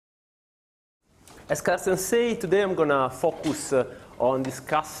As Carsten said, today I'm going to focus on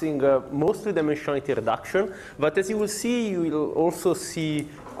discussing mostly dimensionality reduction, but as you will see, you will also see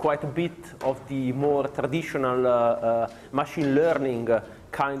quite a bit of the more traditional machine learning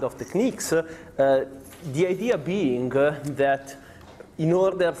kind of techniques. The idea being that in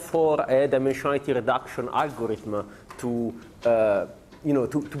order for a dimensionality reduction algorithm to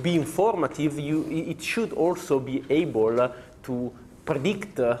to be informative, it should also be able to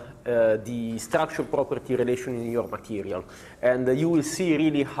predict the structure property relation in your material. And you will see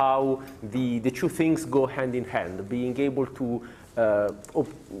really how the two things go hand in hand, being able to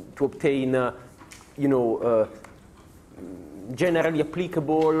obtain generally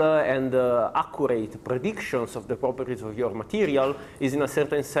applicable and accurate predictions of the properties of your material is in a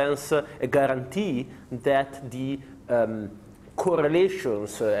certain sense a guarantee that the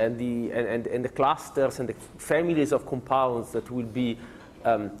correlations and the clusters and the families of compounds that will be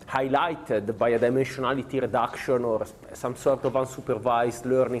highlighted by a dimensionality reduction or some sort of unsupervised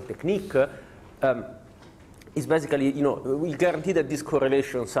learning technique is basically, we guarantee that these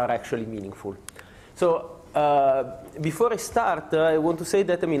correlations are actually meaningful. So before I start, I want to say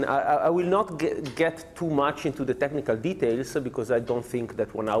that, I will not get too much into the technical details because I don't think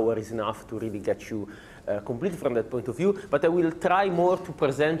that 1 hour is enough to really get you completely from that point of view, but I will try more to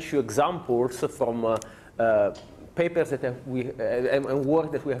present you examples from papers that and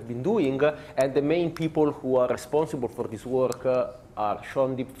work that we have been doing, and the main people who are responsible for this work are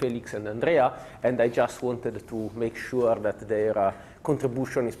Shondip, Felix, and Andrea, and I just wanted to make sure that their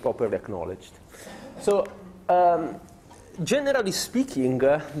contribution is properly acknowledged. So, generally speaking,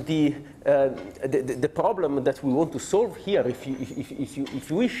 the problem that we want to solve here, if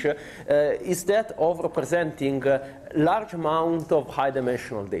you wish, is that of representing a large amount of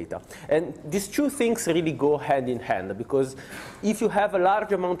high-dimensional data. And these two things really go hand in hand, because if you have a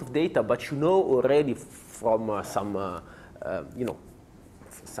large amount of data, but you know already from some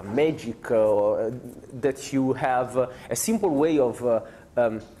magic that you have a simple way of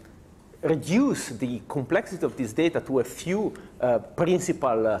reduce the complexity of this data to a few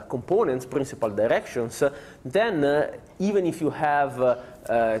principal components, principal directions, then even if you have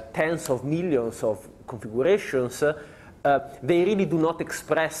tens of millions of configurations, they really do not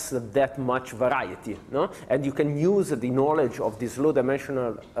express that much variety, no? And you can use the knowledge of this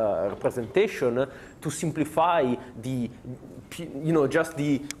low-dimensional representation to simplify the, just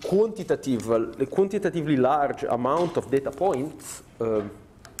the quantitatively large amount of data points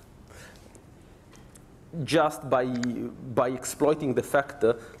just by exploiting the fact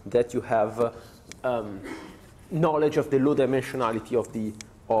that you have knowledge of the low dimensionality of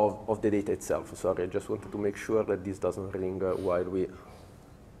the data itself. Sorry, I just wanted to make sure that this doesn't ring while we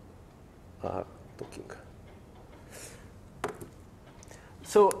are talking.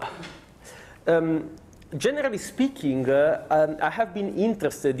 So, generally speaking, I have been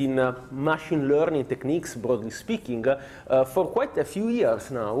interested in machine learning techniques, broadly speaking, for quite a few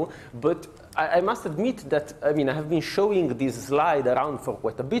years now, but I must admit that, I have been showing this slide around for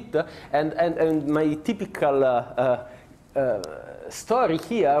quite a bit, and my typical story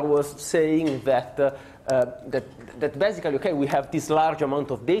here was saying that that basically, okay, we have this large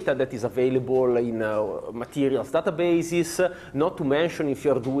amount of data that is available in materials databases, not to mention if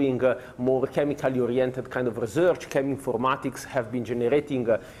you're doing more chemically oriented kind of research. Cheminformatics have been generating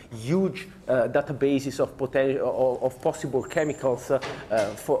huge databases of possible chemicals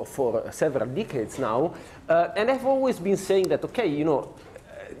for several decades now. And I've always been saying that, okay,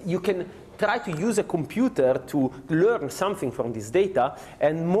 you can try to use a computer to learn something from this data,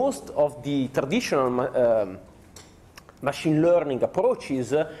 and most of the traditional machine learning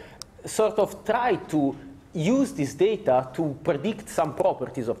approaches sort of try to use this data to predict some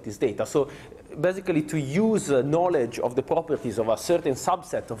properties of this data. So basically to use knowledge of the properties of a certain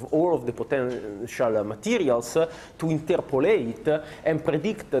subset of all of the potential materials to interpolate and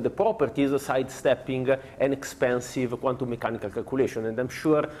predict the properties, sidestepping an expensive quantum mechanical calculation. And I'm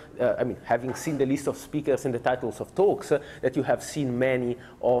sure, having seen the list of speakers and the titles of talks, that you have seen many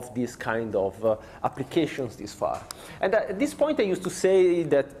of these kind of applications this far. And at this point I used to say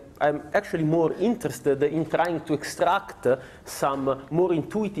that I'm actually more interested in trying to extract some more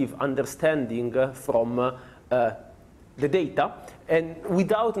intuitive understanding from the data, and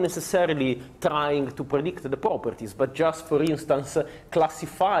without necessarily trying to predict the properties, but just, for instance,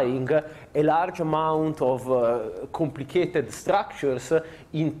 classifying a large amount of complicated structures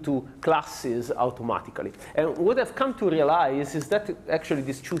into classes automatically. And what I've come to realize is that actually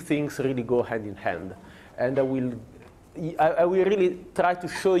these two things really go hand in hand. And I will really try to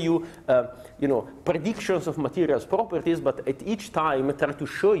show you, predictions of materials properties, but at each time try to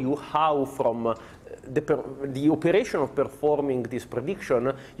show you how from the operation of performing this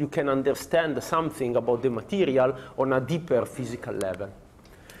prediction, you can understand something about the material on a deeper physical level.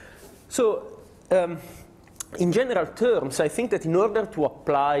 So in general terms, I think that in order to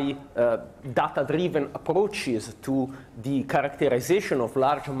apply data-driven approaches to the characterization of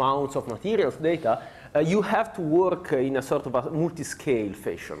large amounts of materials data, you have to work in a sort of a multi-scale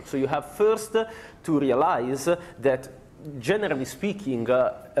fashion. So you have first to realize that, generally speaking,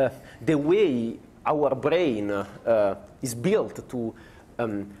 the way our brain is built to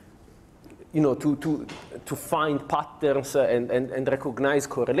to find patterns and recognize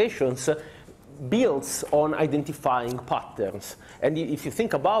correlations builds on identifying patterns. And if you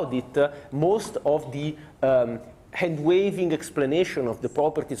think about it, most of the hand-waving explanation of the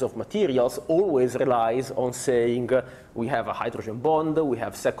properties of materials always relies on saying we have a hydrogen bond, we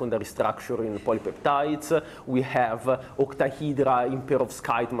have secondary structure in polypeptides, we have octahedra in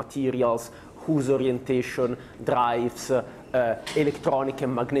perovskite materials whose orientation drives electronic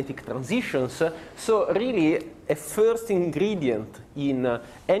and magnetic transitions. So really, a first ingredient in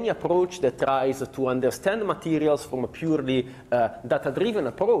any approach that tries to understand materials from a purely data-driven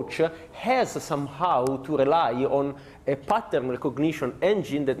approach has somehow to rely on a pattern recognition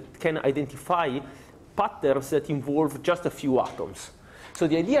engine that can identify patterns that involve just a few atoms. So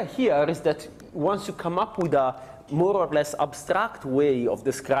the idea here is that once you come up with a more or less abstract way of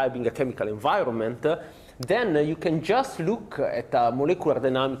describing a chemical environment, then you can just look at a molecular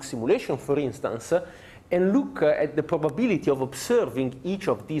dynamics simulation, for instance, and look at the probability of observing each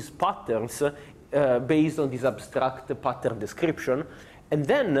of these patterns based on this abstract pattern description. And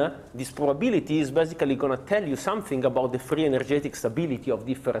then this probability is basically going to tell you something about the free energetic stability of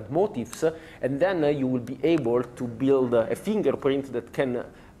different motifs, and then you will be able to build a fingerprint that can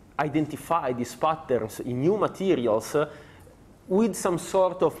identify these patterns in new materials with some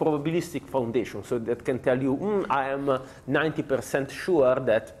sort of probabilistic foundation, so that can tell you, I am 90% sure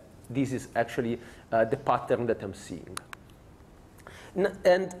that this is actually the pattern that I'm seeing.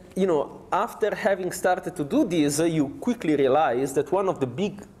 And after having started to do this, you quickly realize that one of the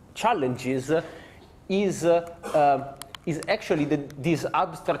big challenges is actually this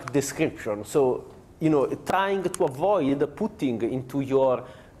abstract description. So trying to avoid putting into your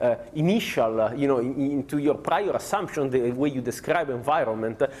initial, into your prior assumption, the way you describe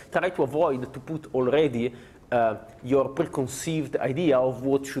environment, try to avoid to put already your preconceived idea of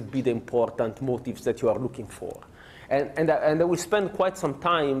what should be the important motives that you are looking for. And I will spend quite some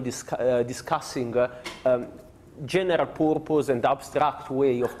time discussing general purpose and abstract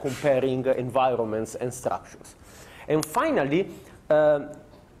way of comparing environments and structures. And finally,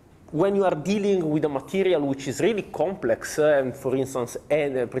 when you are dealing with a material which is really complex, and for instance,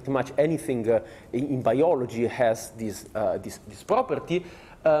 pretty much anything in biology has this property,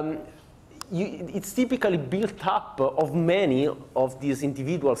 it's typically built up of many of these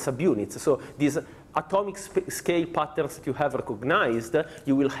individual subunits. So these atomic scale patterns that you have recognized,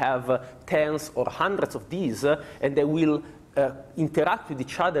 you will have tens or hundreds of these, and they will interact with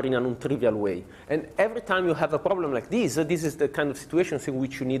each other in a non-trivial way. And every time you have a problem like this is the kind of situations in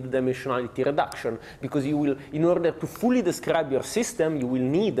which you need dimensionality reduction, because you will, in order to fully describe your system, you will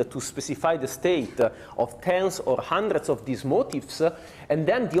need to specify the state of tens or hundreds of these motifs, and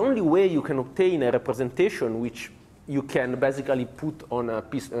then the only way you can obtain a representation which you can basically put on a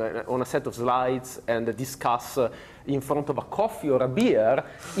piece, on a set of slides and discuss in front of a coffee or a beer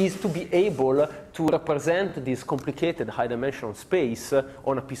is to be able to represent this complicated high-dimensional space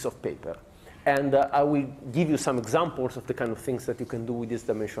on a piece of paper. And I will give you some examples of the kind of things that you can do with these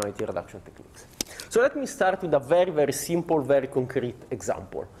dimensionality reduction techniques. So let me start with a very, very simple, very concrete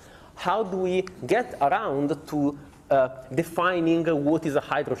example. How do we get around to defining what is a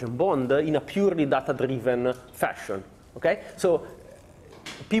hydrogen bond in a purely data-driven fashion? Okay, so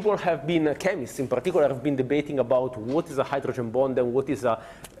people have been, chemists in particular, have been debating about what is a hydrogen bond and what is a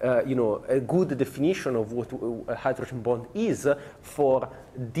good definition of what a hydrogen bond is for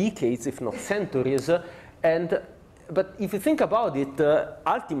decades, if not centuries. But if you think about it,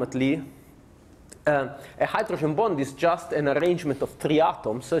 ultimately, a hydrogen bond is just an arrangement of three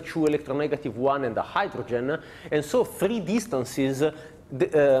atoms, two electronegative one and a hydrogen, and so three distances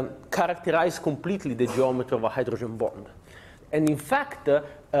characterize completely the geometry of a hydrogen bond. And in fact,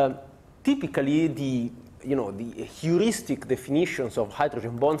 typically the heuristic definitions of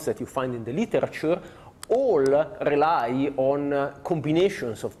hydrogen bonds that you find in the literature all rely on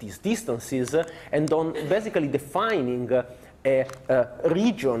combinations of these distances and on basically defining a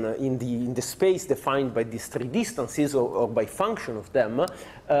region in the space defined by these three distances or by function of them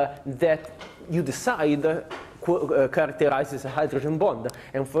that you decide characterizes a hydrogen bond.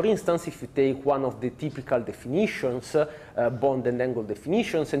 And for instance, if you take one of the typical definitions, bond and angle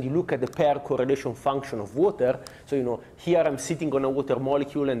definitions, and you look at the pair correlation function of water, so here I'm sitting on a water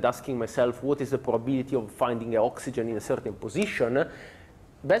molecule and asking myself what is the probability of finding oxygen in a certain position.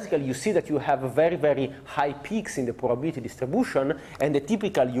 Basically, you see that you have very, very high peaks in the probability distribution, and the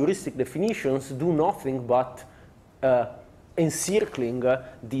typical heuristic definitions do nothing but encircling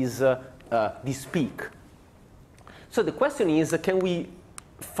this peak. So the question is, can we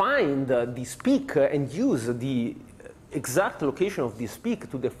find this peak and use the exact location of this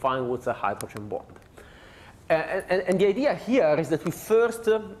peak to define what's a hydrogen bond? And the idea here is that we first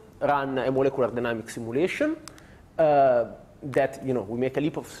run a molecular dynamic simulation that we make a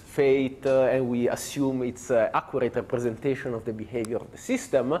leap of faith and we assume it's an accurate representation of the behavior of the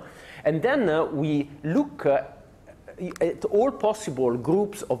system. And then we look at all possible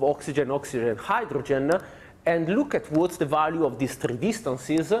groups of oxygen, hydrogen, and look at what's the value of these three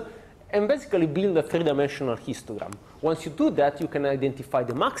distances, and basically build a three-dimensional histogram. Once you do that, you can identify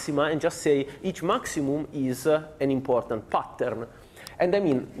the maxima and just say each maximum is an important pattern. And I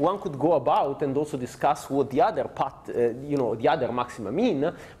mean, one could go about and also discuss what the other the other maxima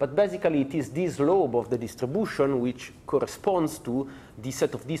mean, but basically it is this lobe of the distribution which corresponds to the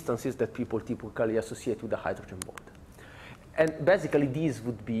set of distances that people typically associate with the hydrogen bond. And basically these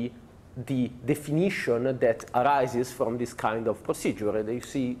would be the definition that arises from this kind of procedure. And you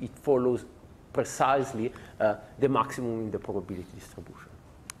see it follows precisely the maximum in the probability distribution.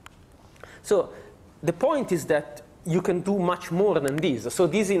 So the point is that you can do much more than this. So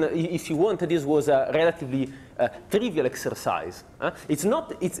this, if you want, this was a relatively trivial exercise. It's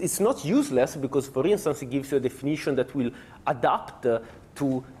not useless because, for instance, it gives you a definition that will adapt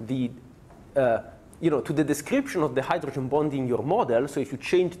to the to the description of the hydrogen bond in your model. So if you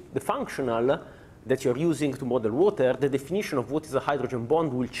change the functional that you're using to model water, the definition of what is a hydrogen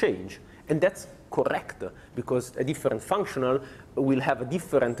bond will change. And that's correct, because a different functional will have a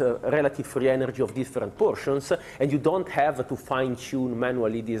different relative free energy of different portions, and you don't have to fine-tune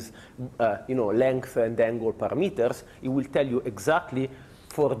manually these length and angle parameters. It will tell you exactly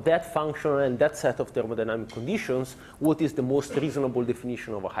for that functional and that set of thermodynamic conditions what is the most reasonable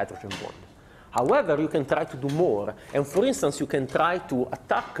definition of a hydrogen bond. However, you can try to do more. And for instance, you can try to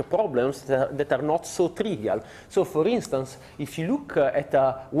attack problems that are not so trivial. So for instance, if you look at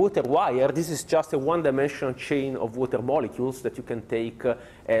a water wire, this is just a one-dimensional chain of water molecules that you can take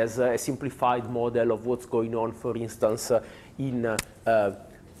as a simplified model of what's going on, for instance, in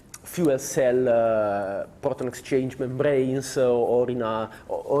fuel cell proton exchange membranes or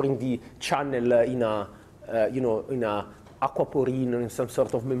in the channel in a aquaporine, in some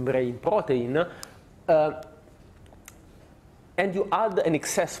sort of membrane protein, and you add an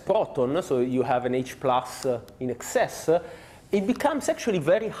excess proton, so you have an H plus in excess, it becomes actually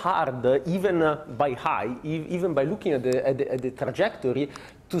very hard, even even by looking at the trajectory,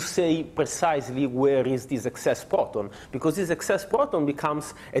 to say precisely where is this excess proton, because this excess proton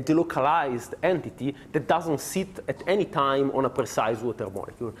becomes a delocalized entity that doesn't sit at any time on a precise water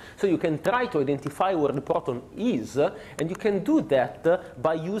molecule. So you can try to identify where the proton is, and you can do that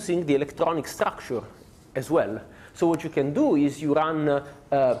by using the electronic structure as well. So what you can do is you run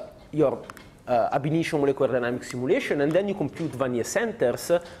your ab initio molecular dynamics simulation, and then you compute Wannier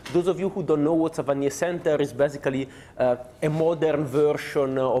centers. Those of you who don't know what a Wannier center is, basically a modern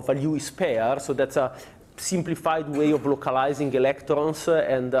version of a Lewis pair. So that's a simplified way of localizing electrons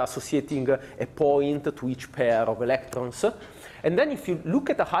and associating a point to each pair of electrons. And then if you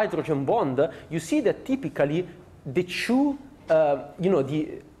look at a hydrogen bond, you see that typically the two,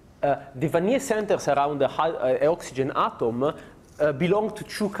 the Wannier centers around the oxygen atom belong to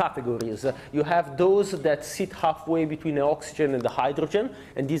two categories. You have those that sit halfway between the oxygen and the hydrogen,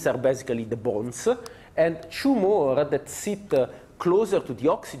 and these are basically the bonds, and two more that sit closer to the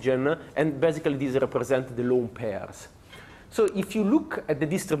oxygen, and basically these represent the lone pairs. So if you look at the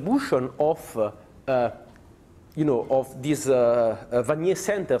distribution of these Wannier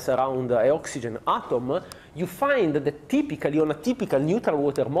centers around the oxygen atom, you find that typically on a typical neutral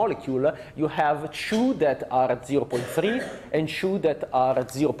water molecule, you have two that are at 0.3 and two that are at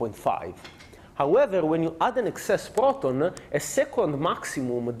 0.5. However, when you add an excess proton, a second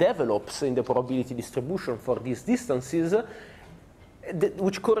maximum develops in the probability distribution for these distances,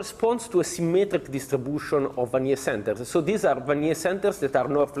 which corresponds to a symmetric distribution of Wannier centers. So these are Wannier centers that are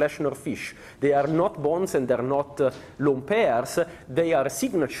nor flesh nor fish. They are not bonds and they're not lone pairs. They are a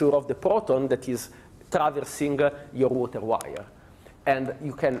signature of the proton that is traversing your water wire. And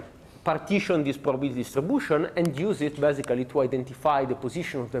you can partition this probability distribution and use it basically to identify the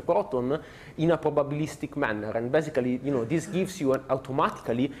position of the proton in a probabilistic manner. And basically, this gives you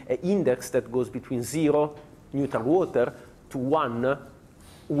automatically an index that goes between 0, neutral water, to 1,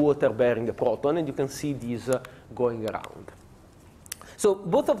 water bearing the proton, and you can see these going around. So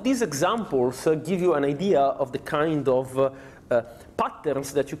both of these examples give you an idea of the kind of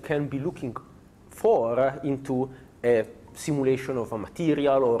patterns that you can be looking for into a simulation of a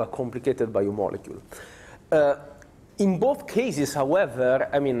material or a complicated biomolecule. In both cases, however,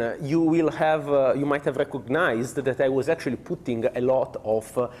 I mean, you might have recognized that I was actually putting a lot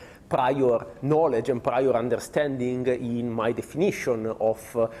of prior knowledge and prior understanding in my definition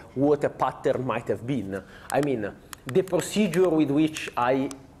of what a pattern might have been. I mean, the procedure with which I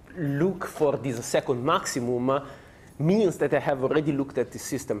look for this second maximum means that I have already looked at the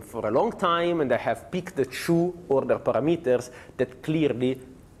system for a long time, and I have picked the two order parameters that clearly,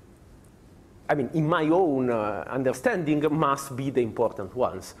 I mean, in my own understanding, must be the important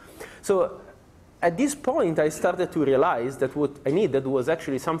ones. So at this point, I started to realize that what I needed was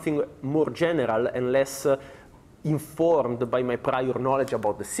actually something more general and less informed by my prior knowledge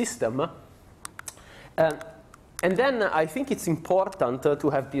about the system. And then I think it's important to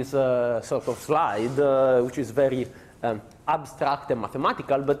have this sort of slide, which is very abstract and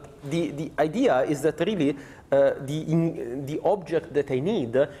mathematical, but the idea is that really the object that I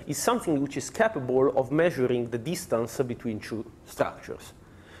need is something which is capable of measuring the distance between two structures.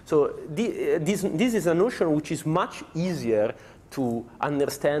 So this is a notion which is much easier to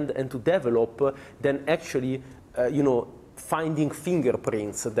understand and to develop than actually finding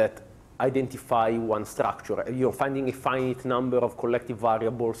fingerprints that identify one structure, finding a finite number of collective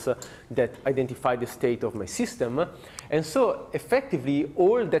variables that identify the state of my system. And so effectively,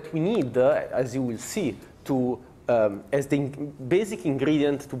 all that we need, as you will see, to as the basic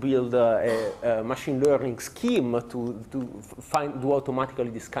ingredient to build a machine learning scheme to do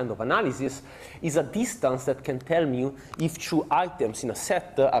automatically this kind of analysis is a distance that can tell me if two items in a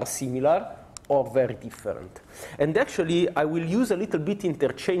set are similar or very different. And actually, I will use a little bit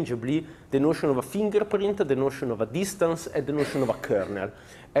interchangeably the notion of a fingerprint, the notion of a distance, and the notion of a kernel.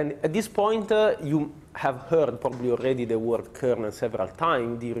 And at this point, you have heard probably already the word kernel several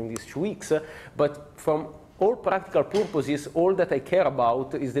times during these 2 weeks, but from all practical purposes, all that I care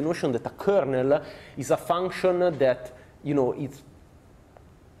about is the notion that a kernel is a function that,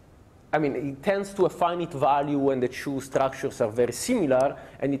 it tends to a finite value when the two structures are very similar,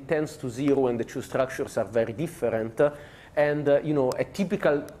 and it tends to 0 when the two structures are very different. And, a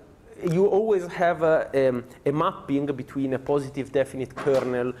typical, you always have a mapping between a positive definite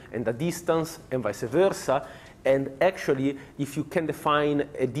kernel and a distance, and vice versa. And actually, if you can define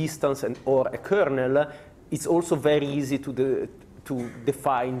a distance or a kernel, it's also very easy to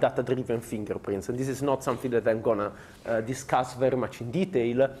define data-driven fingerprints. And this is not something that I'm going to discuss very much in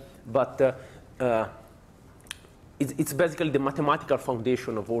detail, but it's basically the mathematical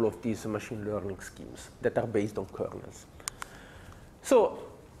foundation of all of these machine learning schemes that are based on kernels. So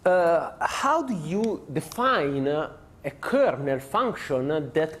how do you define a kernel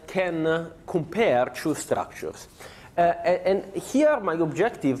function that can compare two structures? And here my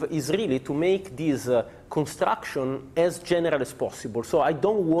objective is really to make this construction as general as possible. So I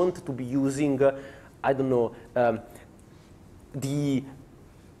don't want to be using, I don't know,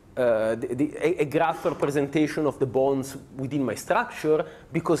 a graph representation of the bonds within my structure,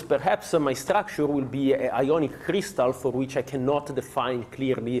 because perhaps my structure will be an ionic crystal for which I cannot define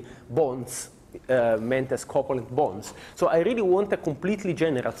clearly bonds meant as covalent bonds. So I really want a completely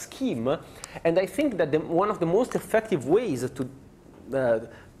general scheme, and I think that one of the most effective ways to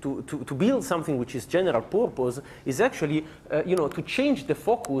build something which is general purpose is actually to change the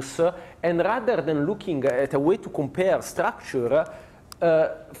focus, and rather than looking at a way to compare structure,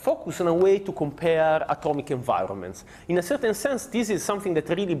 focus on a way to compare atomic environments. In a certain sense, this is something that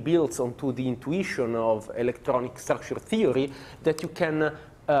really builds onto the intuition of electronic structure theory, that you can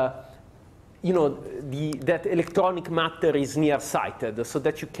that electronic matter is nearsighted, so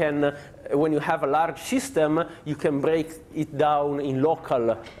that you can, when you have a large system, you can break it down in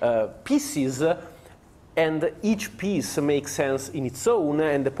local pieces, and each piece makes sense in its own,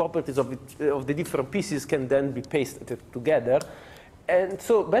 and the properties of the different pieces can then be pasted together. And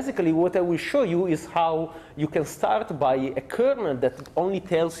so basically what I will show you is how you can start by a kernel that only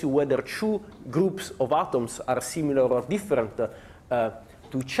tells you whether two groups of atoms are similar or different to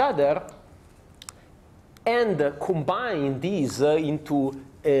each other, and combine these into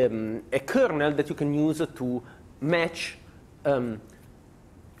a kernel that you can use to match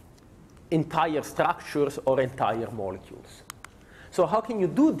entire structures or entire molecules. So how can you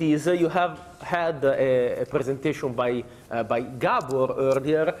do this? You have had a presentation by Gabor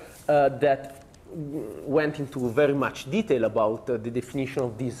earlier that went into very much detail about the definition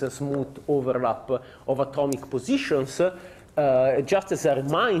of this smooth overlap of atomic positions. Just as a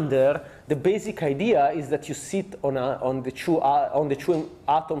reminder, the basic idea is that you sit on the two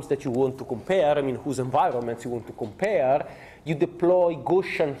atoms that you want to compare, I mean, whose environments you want to compare. You deploy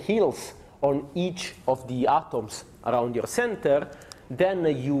Gaussian hills on each of the atoms around your center. Then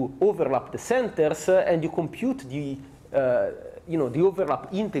you overlap the centers, and you compute the the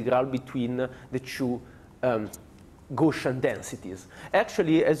overlap integral between the two Gaussian densities.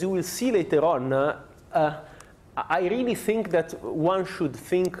 Actually, as you will see later on, I really think that one should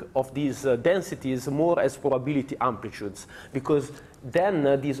think of these densities more as probability amplitudes, because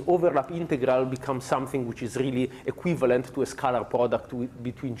then this overlap integral becomes something which is really equivalent to a scalar product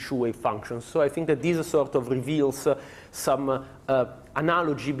between two wave functions. So I think that this sort of reveals some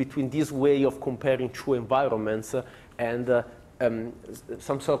analogy between this way of comparing two environments and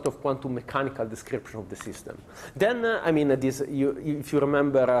some sort of quantum mechanical description of the system. Then, I mean, if you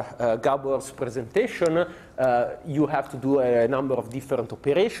remember Gabor's presentation, you have to do a number of different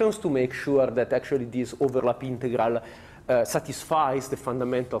operations to make sure that actually this overlap integral satisfies the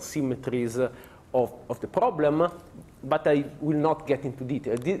fundamental symmetries of the problem, but I will not get into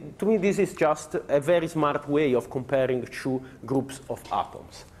detail. To me, this is just a very smart way of comparing two groups of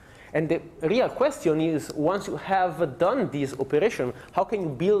atoms. And the real question is, once you have done this operation, how can you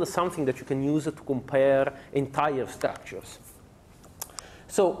build something that you can use to compare entire structures?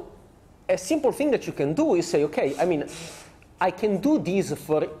 So a simple thing that you can do is say, okay, I mean, I can do this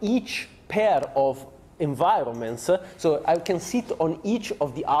for each pair of environments. So I can sit on each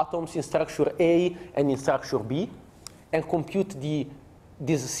of the atoms in structure A and in structure B and compute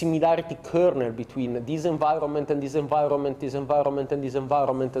this similarity kernel between this environment and this environment, this environment and this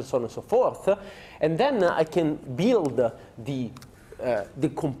environment, and so on and so forth. And then I can build the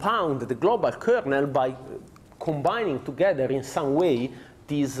compound, the global kernel, by combining together in some way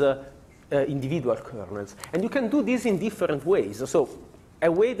these individual kernels. And you can do this in different ways. So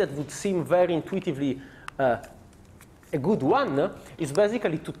a way that would seem very intuitively a good one is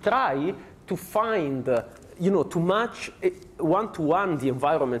basically to try to find to match one-to-one the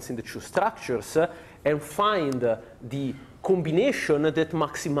environments in the two structures and find the combination that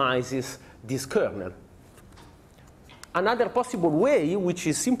maximizes this kernel. Another possible way, which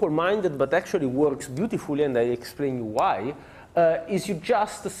is simple-minded but actually works beautifully, and I explain you why, is you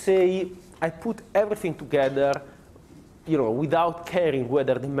just say, I put everything together, without caring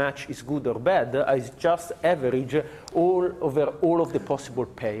whether the match is good or bad. I just average over all of the possible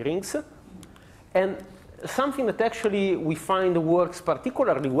pairings. And something that actually we find works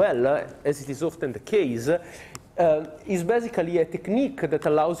particularly well, as it is often the case, is basically a technique that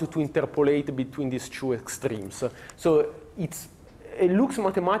allows you to interpolate between these two extremes. So it looks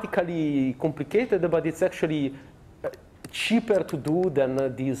mathematically complicated, but it's actually cheaper to do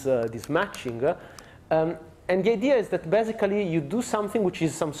than this matching. And the idea is that basically you do something which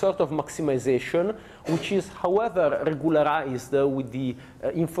is some sort of maximization, which is, however, regularized with the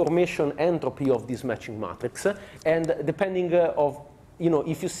information entropy of this matching matrix. And depending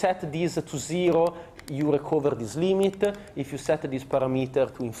if you set this to 0, you recover this limit. If you set this parameter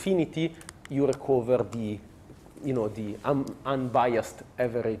to infinity, you recover the unbiased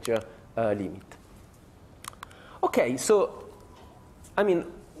average limit. Okay, so, I mean,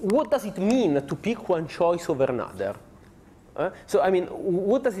 what does it mean to pick one choice over another? So, I mean,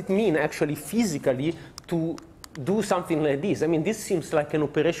 what does it mean actually physically to do something like this? I mean, this seems like an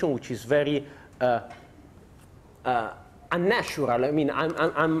operation which is very unnatural. I mean,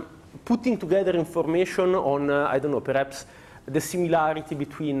 I'm putting together information on, I don't know, perhaps the similarity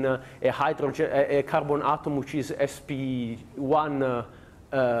between a carbon atom which is sp1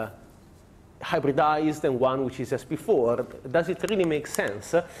 hybridized and one which is sp4. Does it really make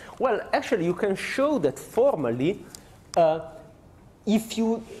sense? Well, actually, you can show that formally, if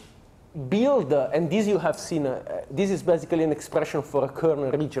you build, and this you have seen, this is basically an expression for a kernel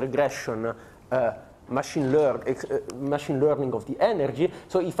ridge regression machine learning of the energy.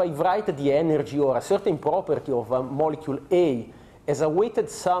 So if I write the energy or a certain property of a molecule A as a weighted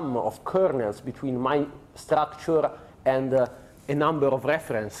sum of kernels between my structure and a number of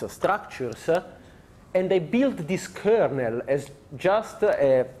reference structures, and I build this kernel as just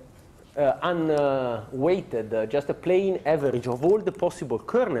a unweighted, just a plain average of all the possible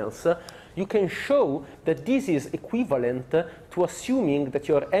kernels, you can show that this is equivalent to assuming that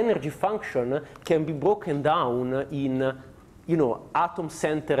your energy function can be broken down in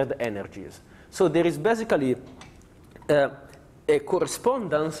atom-centered energies. So there is basically a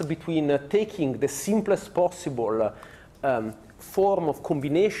correspondence between taking the simplest possible form of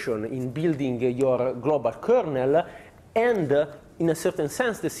combination in building your global kernel and, in a certain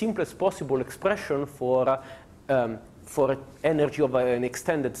sense, the simplest possible expression for energy of an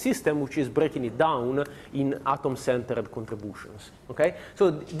extended system, which is breaking it down in atom-centered contributions. Okay?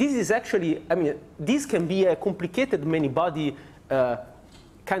 So this is actually, I mean, this can be a complicated many-body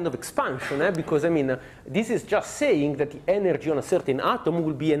kind of expansion, because, I mean, this is just saying that the energy on a certain atom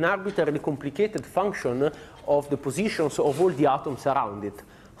will be an arbitrarily complicated function of the positions of all the atoms around it.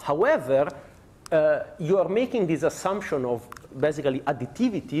 However, you are making this assumption of basically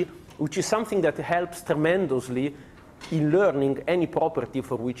additivity, which is something that helps tremendously in learning any property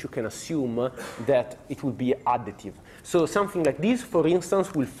for which you can assume that it will be additive. So something like this, for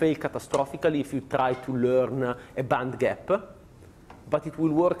instance, will fail catastrophically if you try to learn a band gap, but it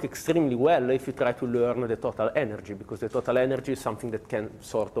will work extremely well if you try to learn the total energy, because the total energy is something that can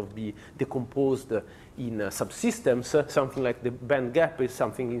sort of be decomposed in subsystems. Something like the band gap is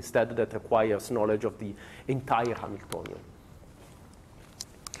something instead that requires knowledge of the entire Hamiltonian.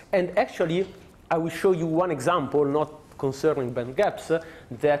 And actually, I will show you one example, not concerning band gaps,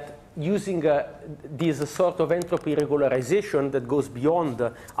 that using this sort of entropy regularization that goes beyond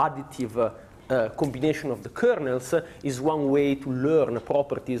additive combination of the kernels is one way to learn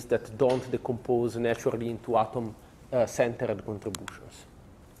properties that don't decompose naturally into atom-centered contributions.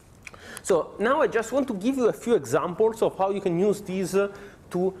 So now I just want to give you a few examples of how you can use these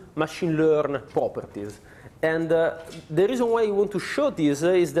to machine learn properties. And the reason why I want to show this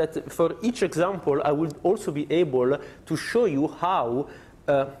is that for each example, I will also be able to show you how,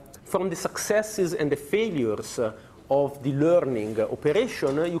 from the successes and the failures of the learning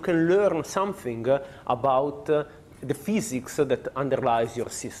operation, you can learn something about the physics that underlies your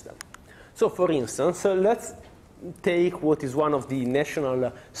system. So for instance, let's take what is one of the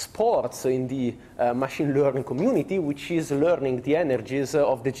national sports in the machine learning community, which is learning the energies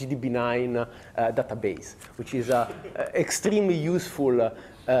of the GDB9 database, which is an extremely useful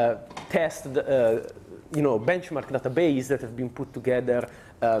test, benchmark database that has been put together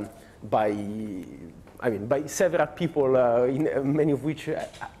by several people, many of which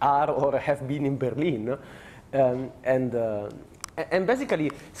are or have been in Berlin, and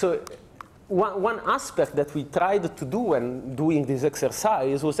basically, so. One aspect that we tried to do when doing this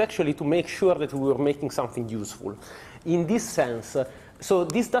exercise was actually to make sure that we were making something useful. In this sense, so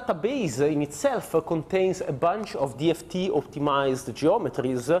this database in itself contains a bunch of DFT-optimized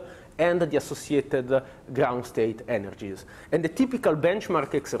geometries and the associated ground state energies. And the typical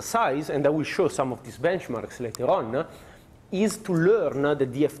benchmark exercise, and I will show some of these benchmarks later on, is to learn the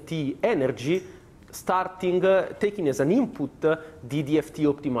DFT energy starting taking as an input the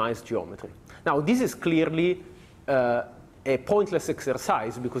DFT-optimized geometry. Now, this is clearly a pointless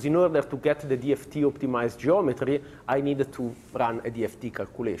exercise, because in order to get the DFT-optimized geometry, I needed to run a DFT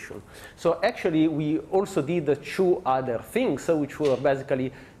calculation. So actually, we also did two other things, which were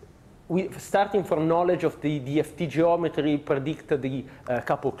basically, starting from knowledge of the DFT geometry, predict the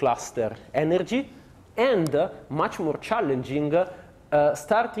couple cluster energy, and much more challenging,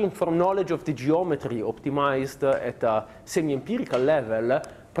 starting from knowledge of the geometry optimized at a semi-empirical level,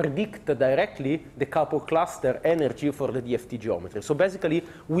 predict directly the couple cluster energy for the DFT geometry. So basically,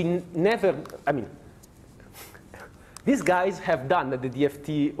 we never, these guys have done the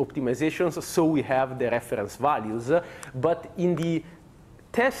DFT optimizations, so we have the reference values. But in the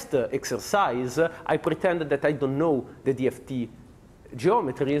test exercise, I pretend that I don't know the DFT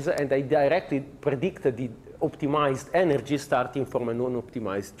geometries, and I directly predict the optimized energy starting from a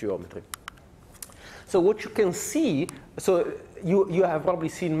non-optimized geometry. So what you can see, so you have probably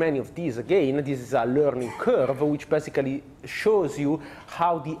seen many of these again. This is a learning curve, which basically shows you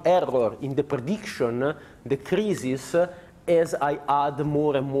how the error in the prediction decreases as I add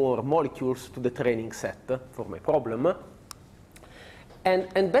more and more molecules to the training set for my problem.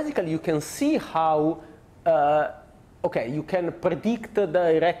 And basically, you can see how, you can predict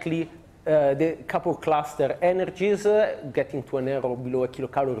directly the couple cluster energies, getting to an error below a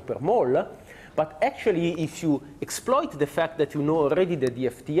kilocalorie per mole. But actually, if you exploit the fact that you know already the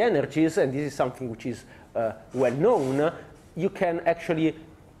DFT energies, and this is something which is well known, you can actually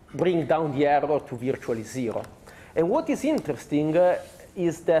bring down the error to virtually zero. And what is interesting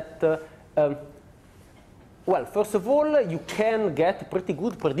is that, well, first of all, you can get pretty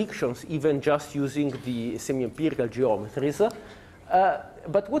good predictions even just using the semi-empirical geometries.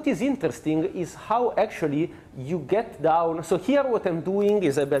 But what is interesting is how actually you get down. So here what I'm doing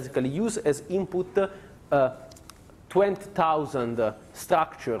is I basically use as input 20,000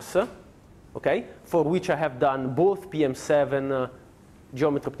 structures okay, for which I have done both PM7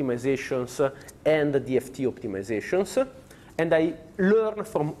 geometry optimizations and the DFT optimizations. And I learn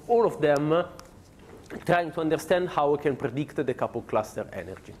from all of them, trying to understand how I can predict the coupled cluster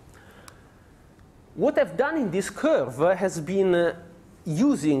energy. What I've done in this curve has been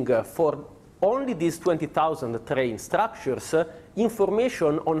using for only these 20,000 trained structures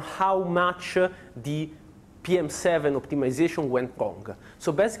information on how much the PM7 optimization went wrong.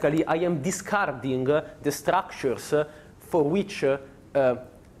 So basically, I am discarding the structures for which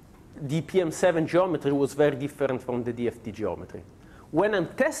the PM7 geometry was very different from the DFT geometry. When I'm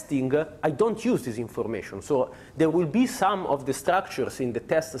testing, I don't use this information. So there will be some of the structures in the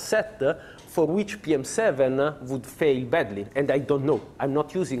test set for which PM7 would fail badly, and I don't know. I'm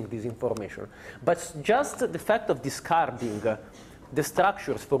not using this information. But just the fact of discarding the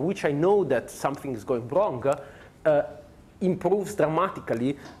structures for which I know that something is going wrong improves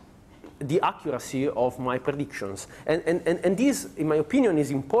dramatically the accuracy of my predictions. And this, in my opinion,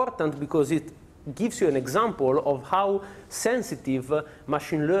 is important because it gives you an example of how sensitive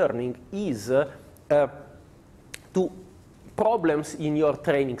machine learning is to problems in your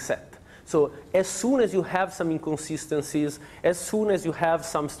training set. So as soon as you have some inconsistencies, as soon as you have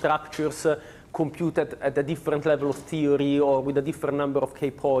some structures computed at a different level of theory or with a different number of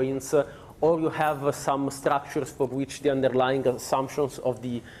k-points, or you have some structures for which the underlying assumptions of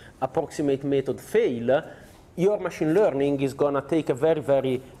the approximate method fail, your machine learning is going to take a very,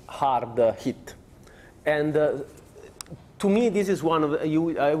 very hard hit. And to me, this is one of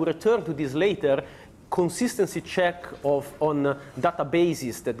I will return to this later. Consistency check on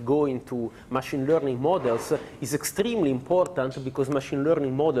databases that go into machine learning models is extremely important because machine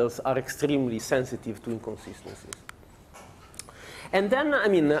learning models are extremely sensitive to inconsistencies. And then, I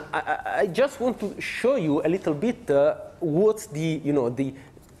mean, I just want to show you a little bit what's the, the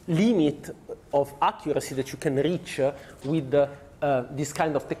limit of accuracy that you can reach with this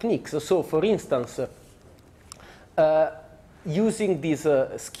kind of techniques. So, for instance, using this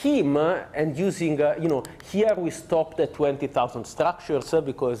scheme and using, here we stopped at 20,000 structures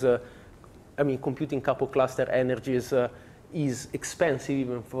because, I mean, computing coupled cluster energies is expensive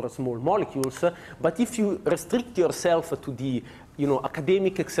even for small molecules. But if you restrict yourself to the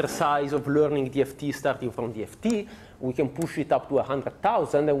academic exercise of learning DFT starting from DFT, we can push it up to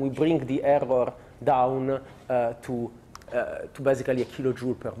 100,000 and we bring the error down to basically a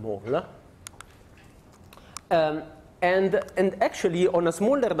kilojoule per mole. And actually, on a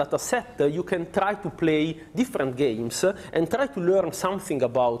smaller data set, you can try to play different games and try to learn something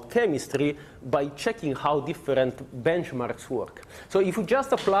about chemistry by checking how different benchmarks work. So if you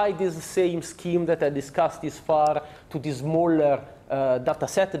just apply this same scheme that I discussed this far to this smaller data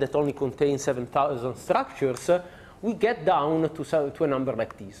set that only contains 7,000 structures, we get down to a number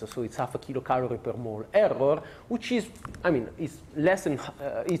like this. So it's half a kilocalorie per mole error, which is, I mean, it's less than,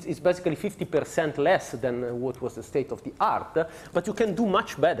 it's basically 50% less than what was the state of the art, but you can do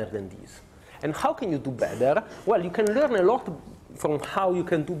much better than this. And how can you do better? Well, you can learn a lot from how you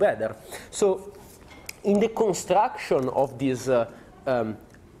can do better. So in the construction of these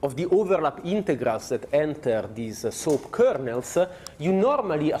of the overlap integrals that enter these SOAP kernels, you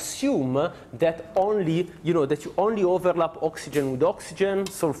normally assume that that you only overlap oxygen with oxygen,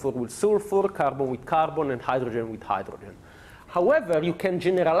 sulfur with sulfur, carbon with carbon, and hydrogen with hydrogen. However, you can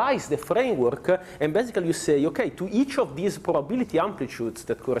generalize the framework and basically you say, okay, to each of these probability amplitudes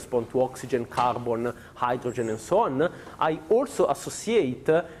that correspond to oxygen, carbon, hydrogen, and so on, I also associate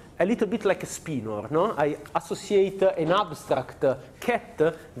a little bit like a spinor, no? I associate an abstract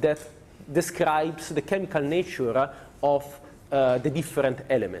ket that describes the chemical nature of the different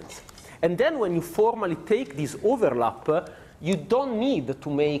elements. And then when you formally take this overlap, you don't need to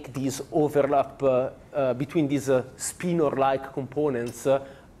make this overlap between these spinor-like components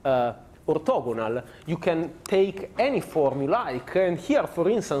orthogonal. You can take any form you like. And here, for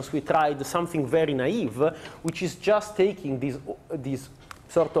instance, we tried something very naive, which is just taking this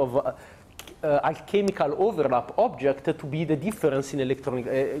sort of alchemical overlap object to be the difference in electronic,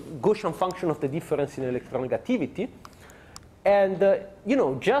 Gaussian function of the difference in electronegativity. And,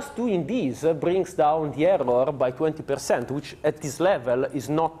 just doing this brings down the error by 20%, which at this level is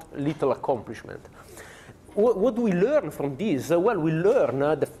not little accomplishment. What do we learn from this? Well, we learn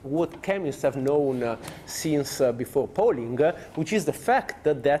what chemists have known since before Pauling, which is the fact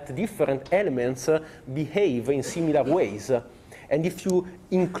that different elements behave in similar ways. And if you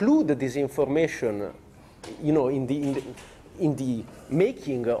include this information, in the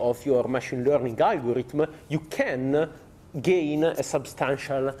making of your machine learning algorithm, you can gain a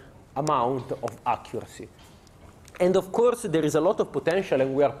substantial amount of accuracy. And of course, there is a lot of potential,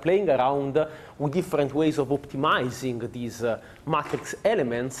 and we are playing around with different ways of optimizing these matrix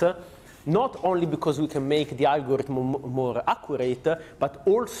elements, not only because we can make the algorithm more accurate, but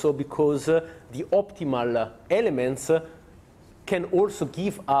also because the optimal elements can also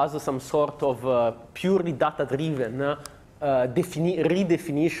give us some sort of purely data-driven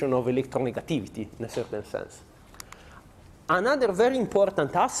redefinition of electronegativity in a certain sense. Another very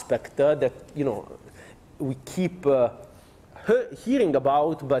important aspect that we keep hearing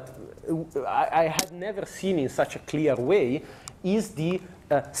about, but I had never seen in such a clear way, is the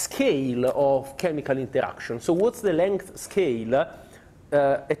scale of chemical interaction. So what's the length scale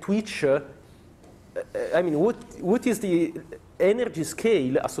at which, what is the energy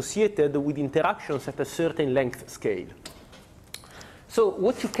scale associated with interactions at a certain length scale? So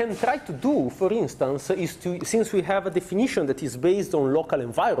what you can try to do, for instance, is to, since we have a definition that is based on local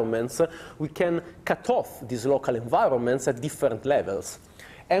environments, we can cut off these local environments at different levels.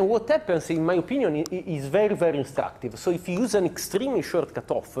 And what happens, in my opinion, is very, very instructive. So if you use an extremely short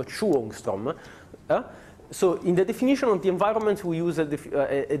cutoff, 2 angstrom, so in the definition of the environment, we use a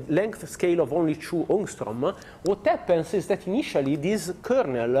length scale of only 2 angstrom. What happens is that initially this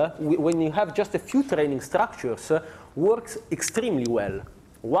kernel, when you have just a few training structures, works extremely well.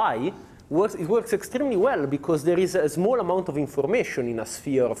 Why? It works extremely well because there is a small amount of information in a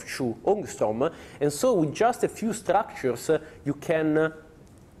sphere of 2 angstrom, and so with just a few structures, you can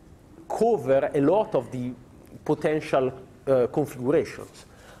cover a lot of the potential configurations.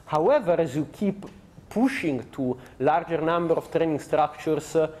 However, as you keep pushing to larger number of training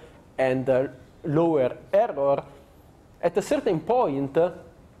structures and lower error, at a certain point,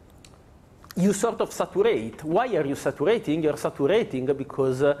 you sort of saturate. Why are you saturating? You're saturating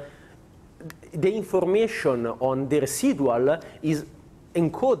because the information on the residual is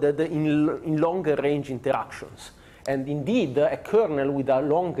encoded in longer range interactions. And indeed, a kernel with a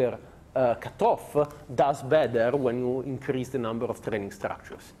longer cutoff does better when you increase the number of training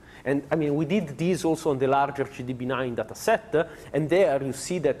structures. And we did this also on the larger GDB9 dataset, and there you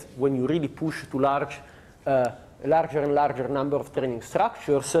see that when you really push to larger and larger number of training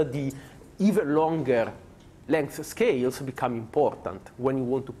structures, the even longer length scales become important when you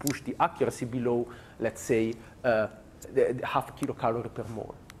want to push the accuracy below, let's say, the half kilocalorie per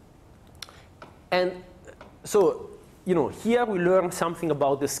mole. And so, here we learn something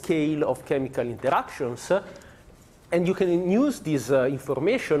about the scale of chemical interactions, and you can use this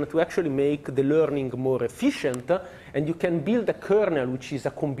information to actually make the learning more efficient, and you can build a kernel which is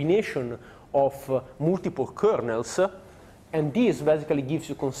a combination of multiple kernels. And this basically gives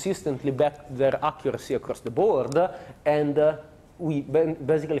you consistently better accuracy across the board, and we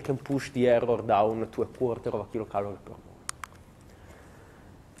basically can push the error down to 1/4 of a kilocalorie per mole.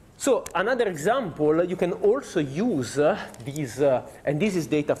 So another example, you can also use these, and this is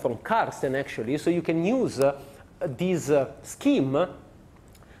data from Karsten actually, so you can use this scheme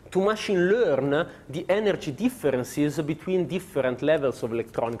to machine learn the energy differences between different levels of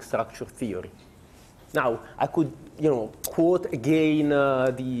electronic structure theory. Now, I could, quote again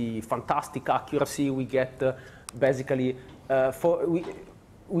the fantastic accuracy we get. Basically,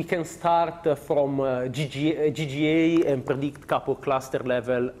 we can start from GGA and predict couple cluster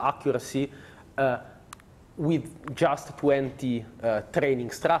level accuracy with just 20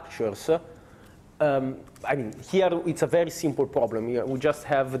 training structures. Here it's a very simple problem. We just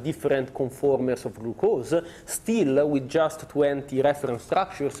have different conformers of glucose. Still, with just 20 reference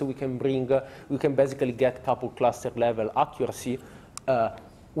structures, we can basically get couple cluster level accuracy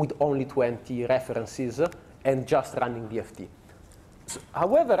with only 20 references and just running DFT. So,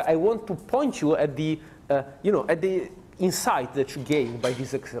 however, I want to point you at the insight that you gain by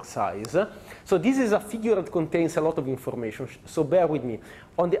this exercise. So this is a figure that contains a lot of information, so bear with me.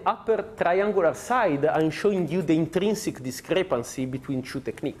 On the upper triangular side, I'm showing you the intrinsic discrepancy between 2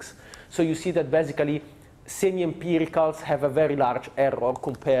 techniques. So you see that basically semi-empiricals have a very large error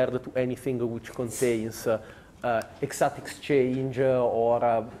compared to anything which contains exact exchange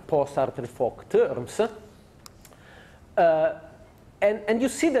or post-Hartree-Fock terms. And you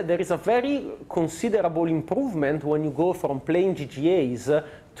see that there is a very considerable improvement when you go from plain GGAs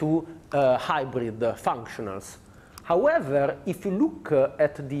to hybrid functionals. However, if you look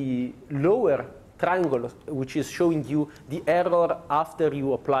at the lower triangle, which is showing you the error after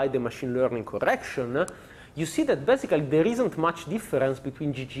you apply the machine learning correction, you see that basically there isn't much difference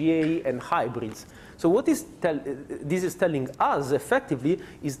between GGA and hybrids. So what this is telling us effectively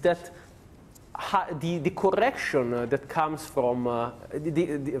is that the correction that comes from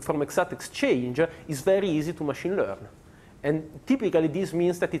exact exchange is very easy to machine learn. And typically this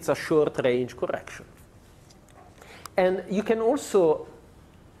means that it's a short range correction. And you can also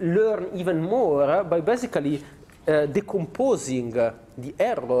learn even more by basically decomposing the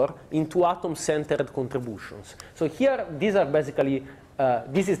error into atom-centered contributions. So here, these are basically,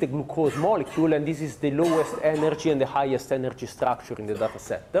 this is the glucose molecule, and this is the lowest energy and the highest energy structure in the data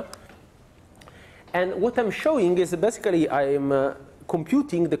set. And what I'm showing is basically I'm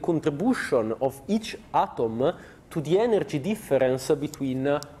computing the contribution of each atom to the energy difference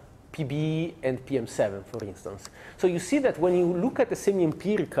between PB and PM7, for instance. So you see that when you look at a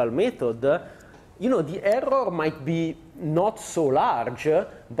semi-empirical method, you know, the error might be not so large,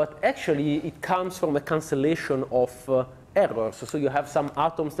 but actually it comes from a cancellation of errors. So you have some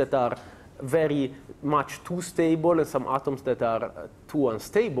atoms that are very much too stable and some atoms that are too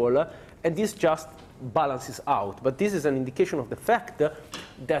unstable, and this just balances out. But this is an indication of the fact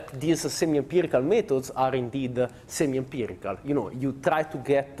that these semi-empirical methods are indeed semi-empirical. You know, you try to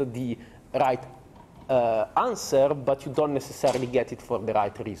get the right answer, but you don't necessarily get it for the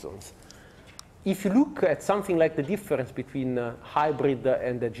right reasons. If you look at something like the difference between hybrid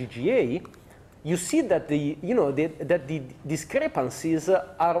and the GGA, you see that the discrepancies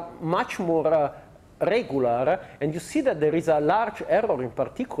are much more regular, and you see that there is a large error in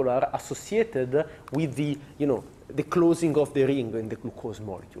particular associated with the closing of the ring in the glucose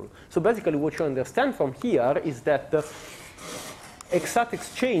molecule. So basically what you understand from here is that exact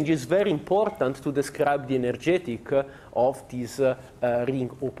exchange is very important to describe the energetic of this ring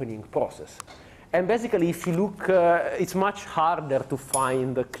opening process. And basically, if you look, it's much harder to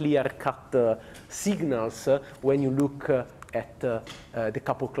find clear-cut signals when you look at the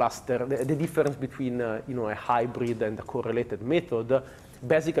couple cluster, the difference between a hybrid and a correlated method,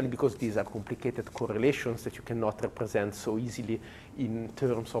 basically because these are complicated correlations that you cannot represent so easily in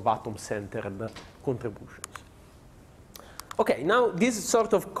terms of atom-centered contributions. Okay, now this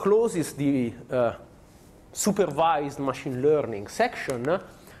sort of closes the supervised machine learning section.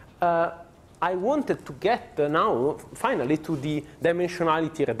 I wanted to get now, finally, to the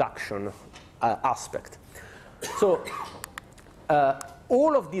dimensionality reduction aspect. So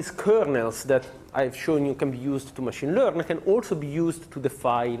all of these kernels that I've shown you can be used to machine learn can also be used to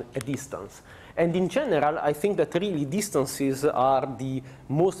define a distance. And in general, I think that really distances are the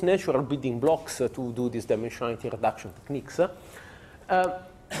most natural building blocks to do these dimensionality reduction techniques.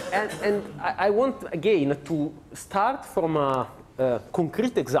 And I want, again, to start from a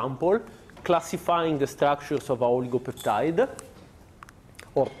concrete example, classifying the structures of an oligopeptide,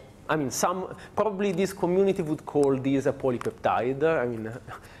 or I mean, probably this community would call this a polypeptide. I mean,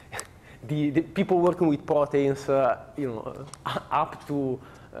 the people working with proteins, up to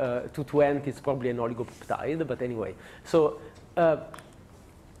 20 is probably an oligopeptide. But anyway, so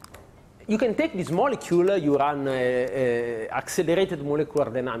you can take this molecule, you run accelerated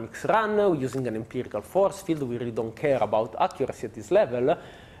molecular dynamics run using an empirical force field. We really don't care about accuracy at this level.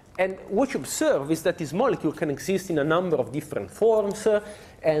 And what you observe is that this molecule can exist in a number of different forms,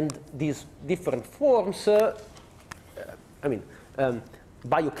 and these different forms,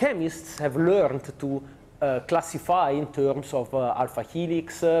 biochemists have learned to classify in terms of alpha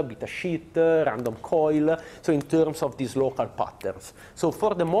helix, beta sheet, random coil, so in terms of these local patterns. So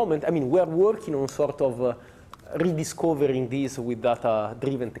for the moment, we're working on sort of rediscovering these with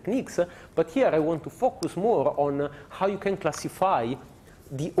data-driven techniques, but here I want to focus more on how you can classify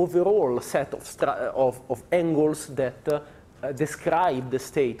the overall set of angles that describe the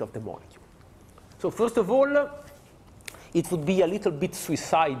state of the molecule. So first of all, it would be a little bit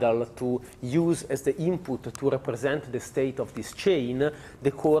suicidal to use as the input to represent the state of this chain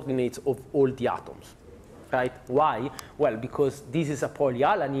the coordinates of all the atoms, right? Why? Well, because this is a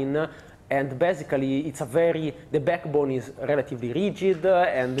polyalanine, and basically the backbone is relatively rigid,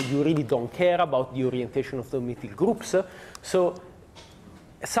 and you really don't care about the orientation of the methyl groups. So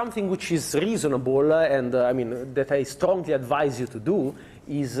something which is reasonable, and that I strongly advise you to do,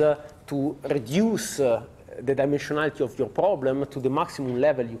 is to reduce the dimensionality of your problem to the maximum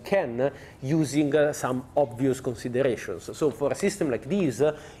level you can using some obvious considerations. So for a system like this,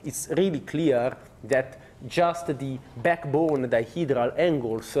 it's really clear that just the backbone dihedral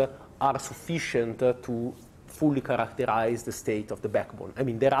angles are sufficient to fully characterize the state of the backbone.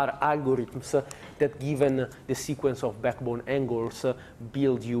 There are algorithms that, given the sequence of backbone angles,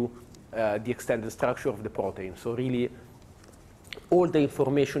 build you the extended structure of the protein. So really, all the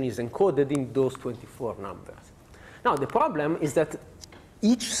information is encoded in those 24 numbers. Now, the problem is that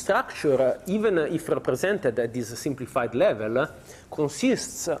each structure, even if represented at this simplified level,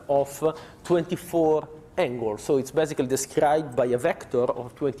 consists of 24 angles. So it's basically described by a vector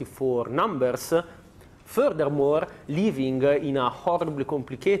of 24 numbers Furthermore, living in a horribly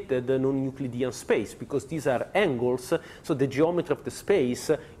complicated non-Euclidean space, because these are angles, so the geometry of the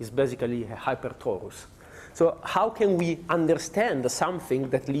space is basically a hypertorus. So how can we understand something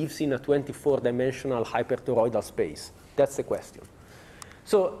that lives in a 24-dimensional hypertoroidal space? That's the question.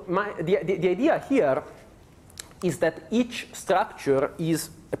 So the idea here is that each structure is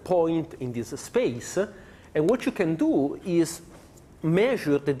a point in this space, and what you can do is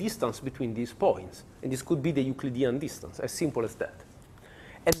measure the distance between these points. And this could be the Euclidean distance, as simple as that.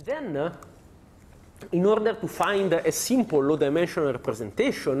 And then, in order to find a simple low-dimensional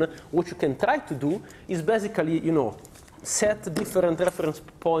representation, what you can try to do is basically, set different reference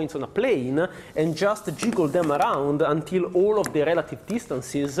points on a plane and just jiggle them around until all of the relative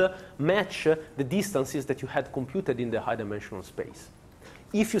distances match the distances that you had computed in the high-dimensional space.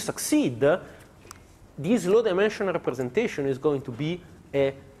 If you succeed, this low-dimensional representation is going to be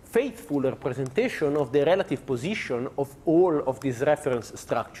a faithful representation of the relative position of all of these reference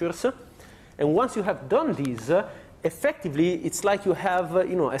structures. And once you have done this, effectively, it's like you have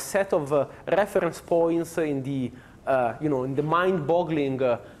a set of reference points in the in the mind-boggling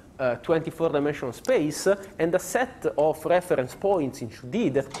 24-dimensional space, and a set of reference points in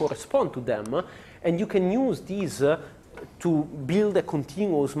 2D that correspond to them, and you can use these to build a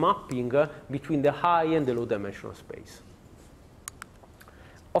continuous mapping between the high and the low-dimensional space.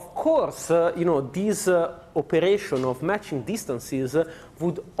 Of course, this operation of matching distances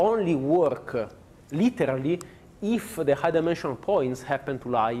would only work literally if the high-dimensional points happen to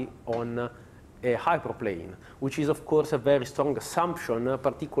lie on a hyperplane, which is, of course, a very strong assumption,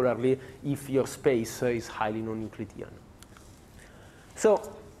 particularly if your space is highly non-Euclidean. So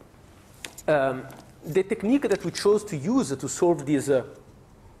the technique that we chose to use to solve this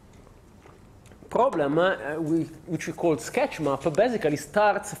problem, which we call sketch map, basically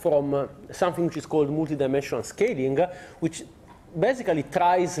starts from something which is called multidimensional scaling, which basically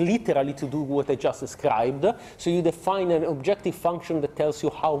tries literally to do what I just described. So you define an objective function that tells you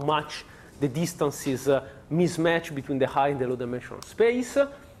how much the distances mismatch between the high and the low dimensional space,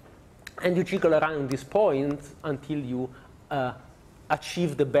 and you jiggle around this point until you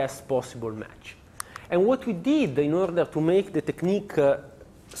achieve the best possible match. And what we did in order to make the technique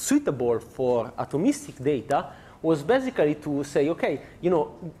suitable for atomistic data was basically to say, okay,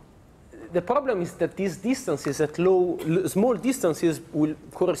 the problem is that these distances at small distances will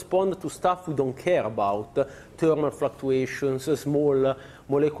correspond to stuff we don't care about, thermal fluctuations, small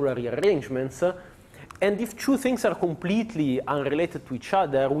molecular rearrangements. And if two things are completely unrelated to each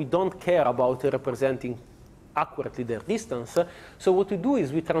other, we don't care about representing accurately their distance. So what we do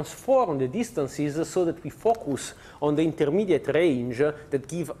is we transform the distances so that we focus on the intermediate range that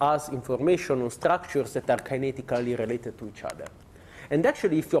give us information on structures that are kinetically related to each other. And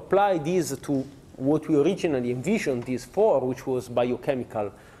actually, if you apply this to what we originally envisioned this for, which was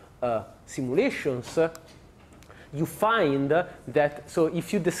biochemical simulations, you find that, so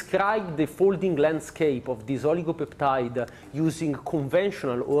if you describe the folding landscape of this oligopeptide using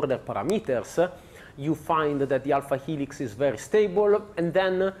conventional order parameters, you find that the alpha helix is very stable, and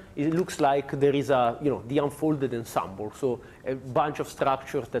then it looks like there is a, the unfolded ensemble, so a bunch of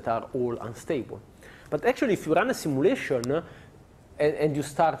structures that are all unstable. But actually, if you run a simulation and you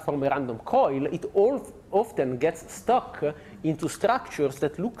start from a random coil, it often gets stuck into structures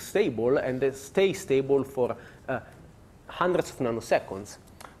that look stable and they stay stable for hundreds of nanoseconds.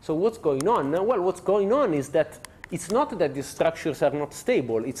 So what's going on? Well, what's going on is that it's not that these structures are not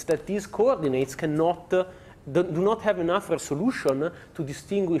stable, it's that these coordinates do not have enough resolution to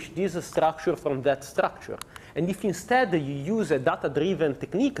distinguish this structure from that structure. And if instead you use a data-driven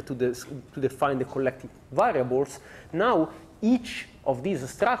technique to define the collective variables, now each of these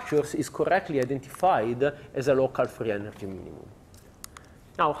structures is correctly identified as a local free energy minimum.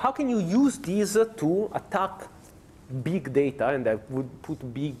 Now, how can you use these to attack big data? And I would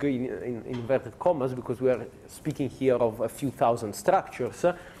put big in inverted commas because we are speaking here of a few thousand structures.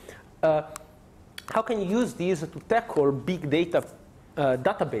 How can you use these to tackle big data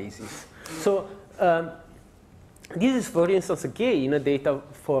databases? So this is, for instance, again, data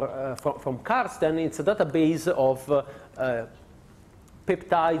from Karsten. It's a database of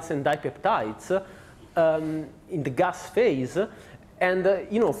peptides and dipeptides in the gas phase. And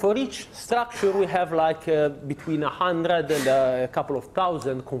for each structure, we have like between 100 and a couple of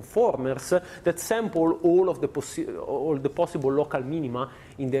thousand conformers that sample all the possible local minima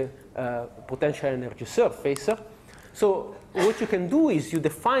in the potential energy surface. So what you can do is you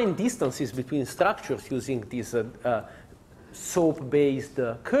define distances between structures using this SOAP-based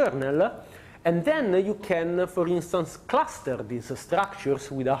kernel, And then you can, for instance, cluster these structures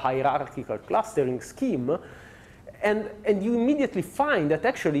with a hierarchical clustering scheme. And you immediately find that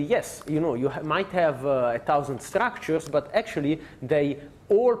actually, yes, you might have 1,000 structures, but actually they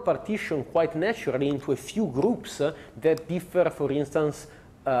all partition quite naturally into a few groups that differ, for instance,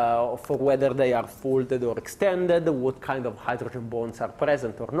 for whether they are folded or extended, what kind of hydrogen bonds are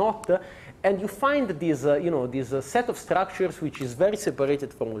present or not. And you find this, this set of structures which is very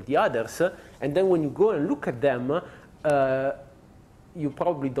separated from all the others. And then when you go and look at them, you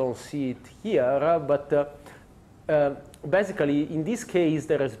probably don't see it here, but basically, in this case,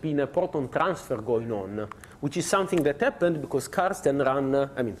 there has been a proton transfer going on, which is something that happened because Karsten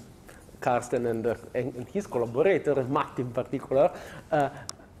and his collaborator, Matt in particular,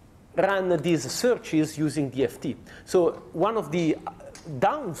 ran these searches using DFT. So one of the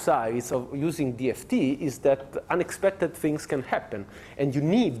downsides of using DFT is that unexpected things can happen, and you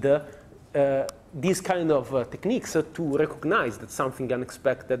need these kind of techniques to recognize that something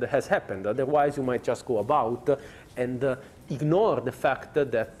unexpected has happened. Otherwise, you might just go about and ignore the fact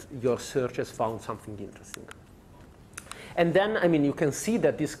that your search has found something interesting. And then, you can see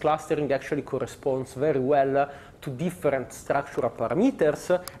that this clustering actually corresponds very well to different structural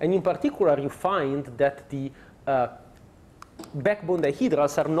parameters. And in particular, you find that the backbone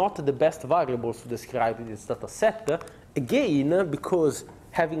dihedrals are not the best variables to describe this data set. Again, because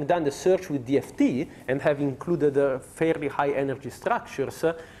having done the search with DFT and having included fairly high energy structures,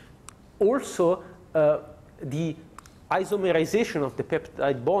 also the isomerization of the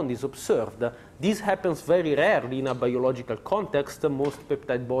peptide bond is observed. This happens very rarely in a biological context. Most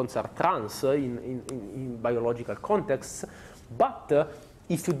peptide bonds are trans in biological contexts. But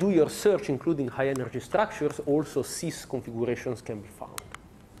if you do your search including high energy structures, also cis configurations can be found.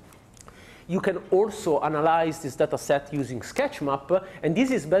 You can also analyze this data set using SketchMap, and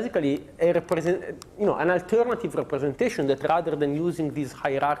this is basically a an alternative representation that rather than using this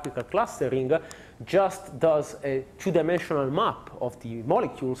hierarchical clustering, just does a two-dimensional map of the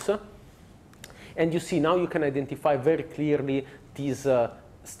molecules. And you see now you can identify very clearly these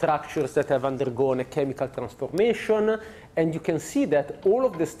structures that have undergone a chemical transformation, and you can see that all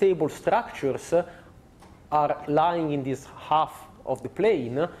of the stable structures are lying in this half of the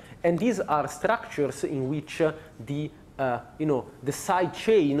plane. And these are structures in which the side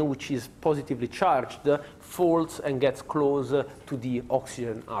chain, which is positively charged, folds and gets close to the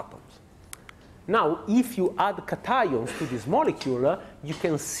oxygen atoms. Now, if you add cations to this molecule, you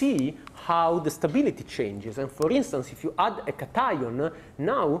can see how the stability changes. And for instance, if you add a cation,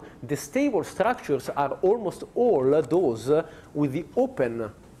 now the stable structures are almost all those with the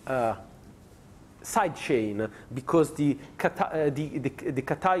open side chain, because the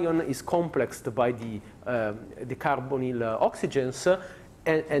cation is complexed by the carbonyl oxygens,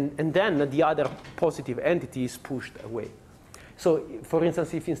 and then the other positive entity is pushed away. So, for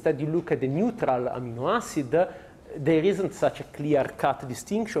instance, if instead you look at the neutral amino acid, there isn't such a clear-cut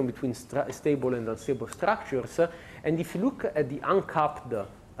distinction between stable and unstable structures. And if you look at the uncapped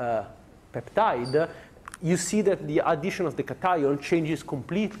peptide, you see that the addition of the cation changes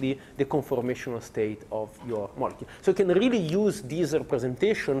completely the conformational state of your molecule. So you can really use this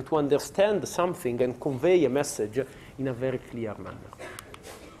representation to understand something and convey a message in a very clear manner.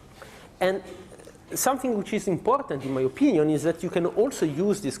 And something which is important, in my opinion, is that you can also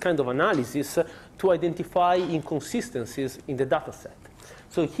use this kind of analysis to identify inconsistencies in the data set.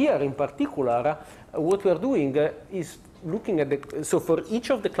 So here, in particular, what we're doing is looking at so for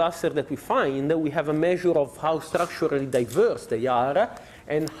each of the clusters that we find, we have a measure of how structurally diverse they are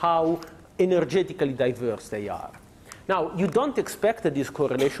and how energetically diverse they are. Now, you don't expect this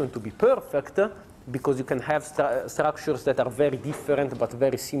correlation to be perfect, because you can have structures that are very different but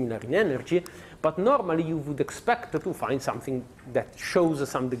very similar in energy, but normally you would expect to find something that shows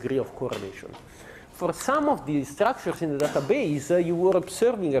some degree of correlation. For some of the structures in the database, you were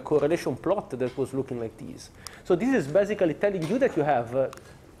observing a correlation plot that was looking like this. So this is basically telling you that you have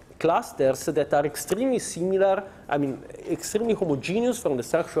clusters that are extremely similar, extremely homogeneous from the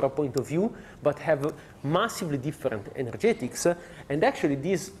structural point of view, but have massively different energetics. And actually,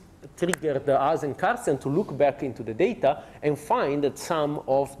 this triggered us and Karsten to look back into the data and find that some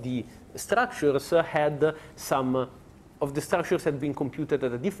of the structures had been computed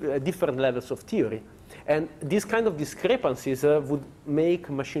at different levels of theory. And these kind of discrepancies would make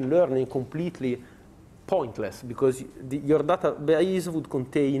machine learning completely pointless, because your database would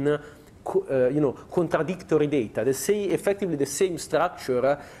contain contradictory data. Effectively the same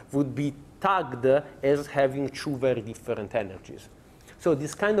structure would be tagged as having two very different energies. So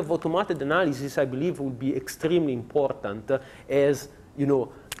this kind of automated analysis, I believe, will be extremely important as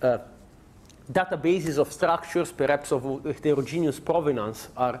databases of structures, perhaps of heterogeneous provenance,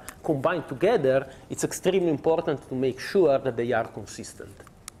 are combined together, it's extremely important to make sure that they are consistent.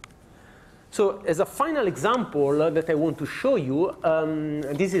 So as a final example that I want to show you,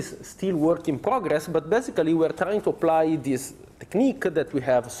 this is still work in progress, but basically we're trying to apply this technique that we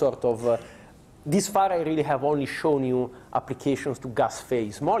have sort of, this far I really have only shown you applications to gas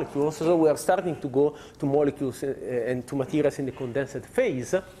phase molecules, so we're starting to go to molecules and to materials in the condensed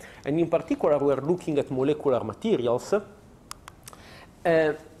phase, and in particular we're looking at molecular materials.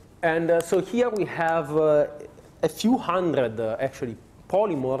 So here we have a few hundred actually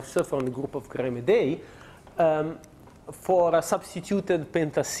polymorphs from the group of Gramidae for substituted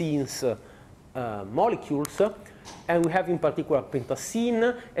pentasines molecules. And we have in particular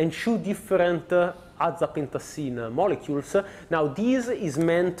pentacene and 2 different azapentacene molecules. Now this is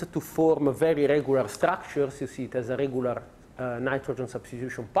meant to form very regular structures. You see it as a regular nitrogen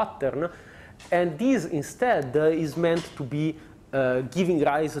substitution pattern. And this instead is meant to be giving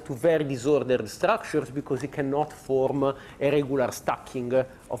rise to very disordered structures because it cannot form a regular stacking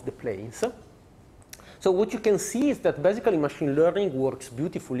of the planes. So what you can see is that basically machine learning works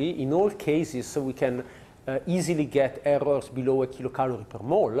beautifully. In all cases, we can easily get errors below a kilocalorie per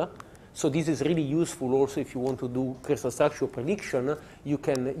mole. So this is really useful also if you want to do crystal structure prediction. You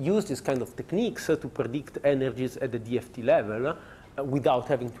can use this kind of techniques to predict energies at the DFT level without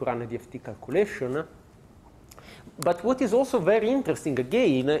having to run a DFT calculation. But what is also very interesting,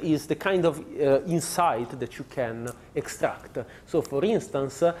 again, is the kind of insight that you can extract. So for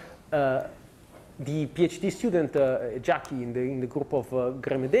instance, the PhD student, Jackie, in the group of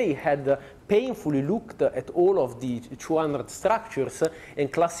Gramidae, had painfully looked at all of the 200 structures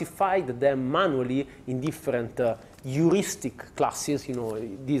and classified them manually in different heuristic classes. You know,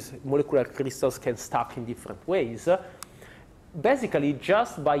 these molecular crystals can stack in different ways. Basically,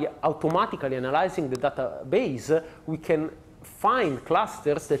 just by automatically analyzing the database, we can find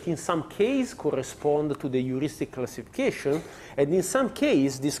clusters that in some case correspond to the heuristic classification, and in some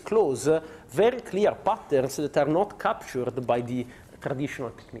case disclose very clear patterns that are not captured by the traditional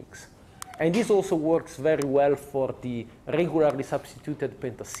techniques. And this also works very well for the regularly substituted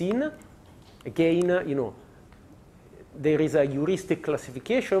pentacene. Again, you know, there is a heuristic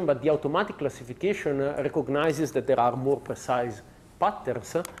classification, but the automatic classification recognizes that there are more precise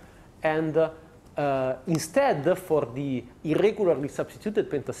patterns. And instead, for the irregularly substituted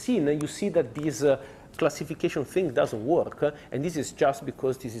pentacene, you see that this classification thing doesn't work. And this is just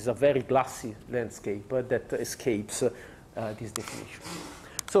because this is a very glassy landscape that escapes this definition.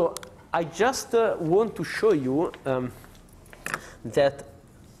 So I just want to show you that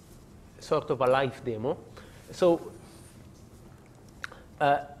sort of a live demo. So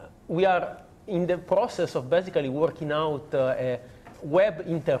we are in the process of basically working out a web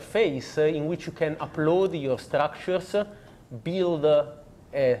interface in which you can upload your structures, build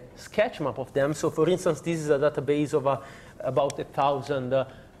a sketch map of them. So for instance, this is a database of about 1,000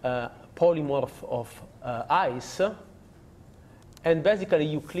 polymorph of ice. And basically,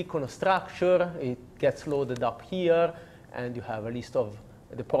 you click on a structure, it gets loaded up here, and you have a list of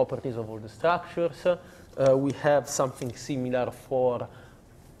the properties of all the structures. We have something similar for,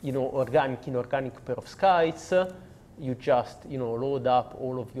 you know, organic, inorganic perovskites. You just, you know, load up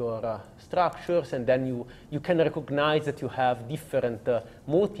all of your structures, and then you can recognize that you have different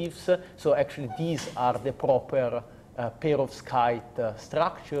motifs. So actually, these are the proper perovskite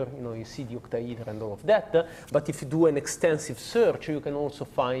structure. You know, you see the octahedra and all of that. But if you do an extensive search, you can also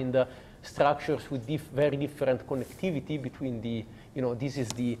find structures with very different connectivity between the, you know, this is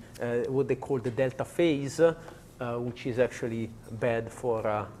the what they call the delta phase, which is actually bad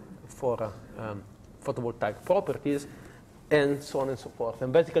for photovoltaic properties, and so on and so forth.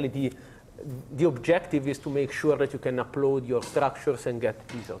 And basically, the objective is to make sure that you can upload your structures and get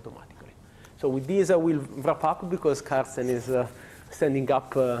these automatically. So with this, I will wrap up because Carsten is standing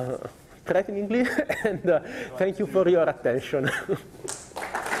up threateningly, and thank you for your attention.